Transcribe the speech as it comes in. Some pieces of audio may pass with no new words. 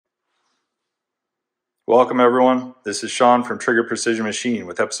Welcome everyone, this is Sean from Trigger Precision Machine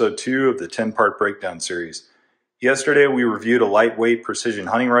with episode 2 of the 10-part breakdown series. Yesterday we reviewed a lightweight precision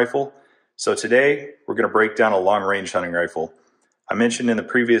hunting rifle, so today we're going to break down a long-range hunting rifle. I mentioned in the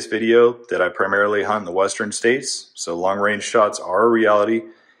previous video that I primarily hunt in the western states, so long-range shots are a reality,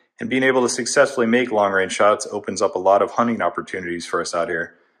 and being able to successfully make long-range shots opens up a lot of hunting opportunities for us out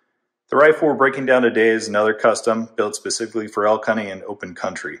here. The rifle we're breaking down today is another custom built specifically for elk hunting in open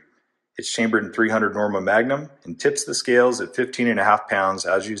country. It's chambered in 300 Norma Magnum and tips the scales at 15.5 pounds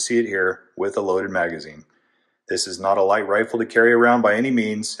as you see it here with a loaded magazine. This is not a light rifle to carry around by any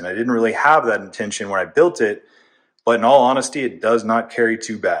means, and I didn't really have that intention when I built it, but in all honesty it does not carry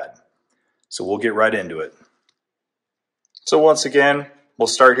too bad. So we'll get right into it. So once again, we'll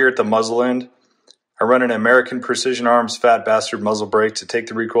start here at the muzzle end. I run an American Precision Arms Fat Bastard muzzle brake to take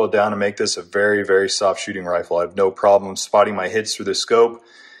the recoil down and make this a very soft shooting rifle. I have no problem spotting my hits through the scope.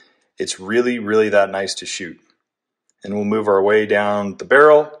 It's really that nice to shoot. And we'll move our way down the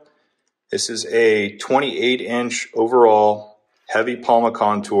barrel. This is a 28-inch overall heavy Palma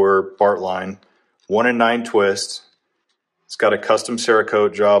contour Bartline, 1-in-9 twist. It's got a custom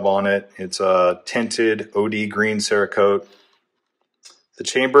Cerakote job on it. It's a tinted OD green Cerakote. The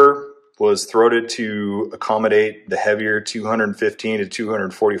chamber was throated to accommodate the heavier 215 to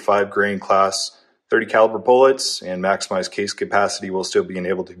 245 grain class 30 caliber bullets and maximize case capacity while still being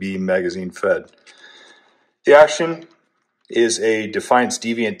able to be magazine fed. The action is a Defiance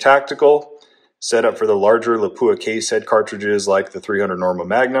Deviant Tactical set up for the larger Lapua case head cartridges like the 300 Norma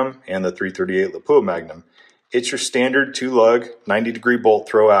Magnum and the 338 Lapua Magnum. It's your standard 2-lug 90-degree bolt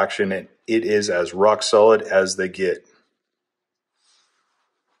throw action, and it is as rock solid as they get.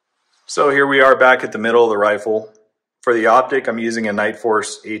 So here we are back at the middle of the rifle. For the optic, I'm using a Night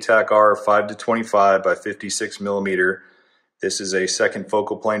Force ATAC R 5-25 by 56 millimeter. This is a second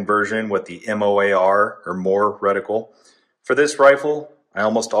focal plane version with the MOAR or more reticle. For this rifle, I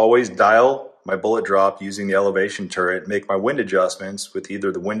almost always dial my bullet drop using the elevation turret, make my wind adjustments with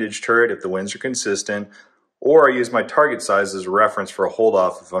either the windage turret if the winds are consistent, or I use my target size as a reference for a hold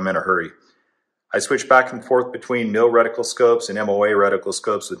off if I'm in a hurry. I switch back and forth between mil reticle scopes and MOA reticle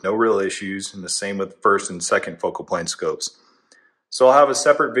scopes with no real issues, and the same with first and second focal plane scopes. So I'll have a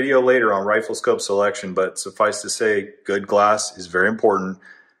separate video later on rifle scope selection, but suffice to say, good glass is very important,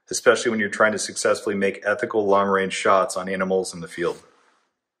 especially when you're trying to successfully make ethical long-range shots on animals in the field.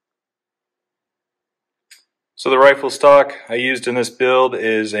 So the rifle stock I used in this build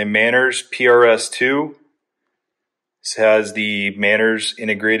is a Manners PRS-2. This has the Manners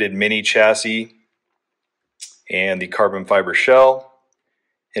integrated mini chassis and the carbon fiber shell,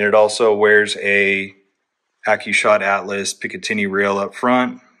 and it also wears a AccuShot Atlas Picatinny rail up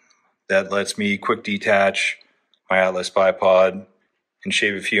front that lets me quick detach my Atlas bipod and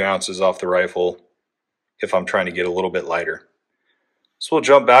shave a few ounces off the rifle if I'm trying to get a little bit lighter. So we'll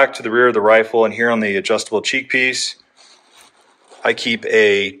jump back to the rear of the rifle, and here on the adjustable cheek piece I keep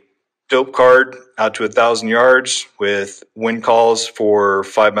a dope card out to 1,000 yards with wind calls for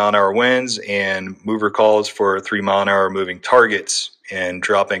 5-mile-an-hour winds and mover calls for 3-mile-an-hour moving targets and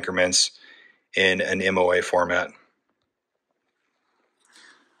drop increments in an MOA format.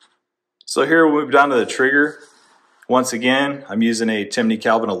 So here we'll move down to the trigger. Once again, I'm using a Timney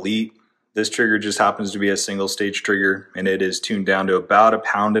Calvin Elite. This trigger just happens to be a single stage trigger, and it is tuned down to about 1.5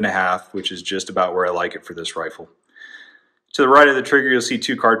 pounds, which is just about where I like it for this rifle. To the right of the trigger, you'll see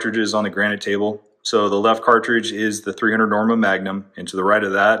 2 cartridges on the granite table. So the left cartridge is the 300 Norma Magnum, and to the right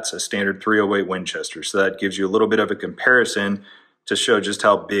of that, it's a standard 308 Winchester. So that gives you a little bit of a comparison to show just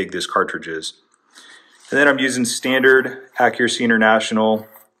how big this cartridge is. And then I'm using standard Accuracy International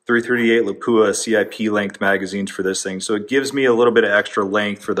 338 Lapua CIP length magazines for this thing. So it gives me a little bit of extra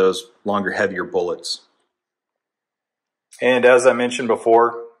length for those longer, heavier bullets. And as I mentioned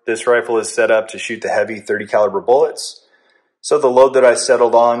before, this rifle is set up to shoot the heavy 30 caliber bullets. So the load that I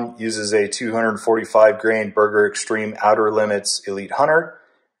settled on uses a 245 grain Berger Extreme Outer Limits Elite Hunter,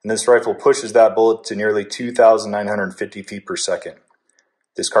 and this rifle pushes that bullet to nearly 2,950 feet per second.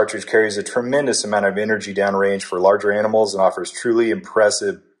 This cartridge carries a tremendous amount of energy downrange for larger animals and offers truly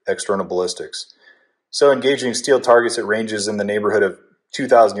impressive external ballistics. So engaging steel targets at ranges in the neighborhood of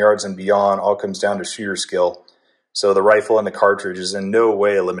 2,000 yards and beyond all comes down to shooter skill. So the rifle and the cartridge is in no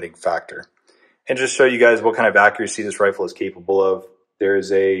way a limiting factor. And just show you guys what kind of accuracy this rifle is capable of, there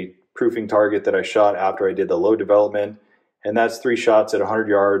is a proofing target that I shot after I did the load development, and that's 3 shots at 100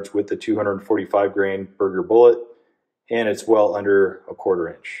 yards with the 245 grain Berger bullet, and it's well under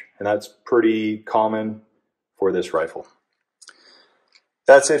 1/4 inch. And that's pretty common for this rifle.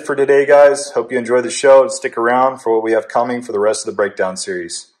 That's it for today, guys. Hope you enjoyed the show and stick around for what we have coming for the rest of the breakdown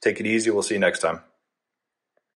series. Take it easy. We'll see you next time.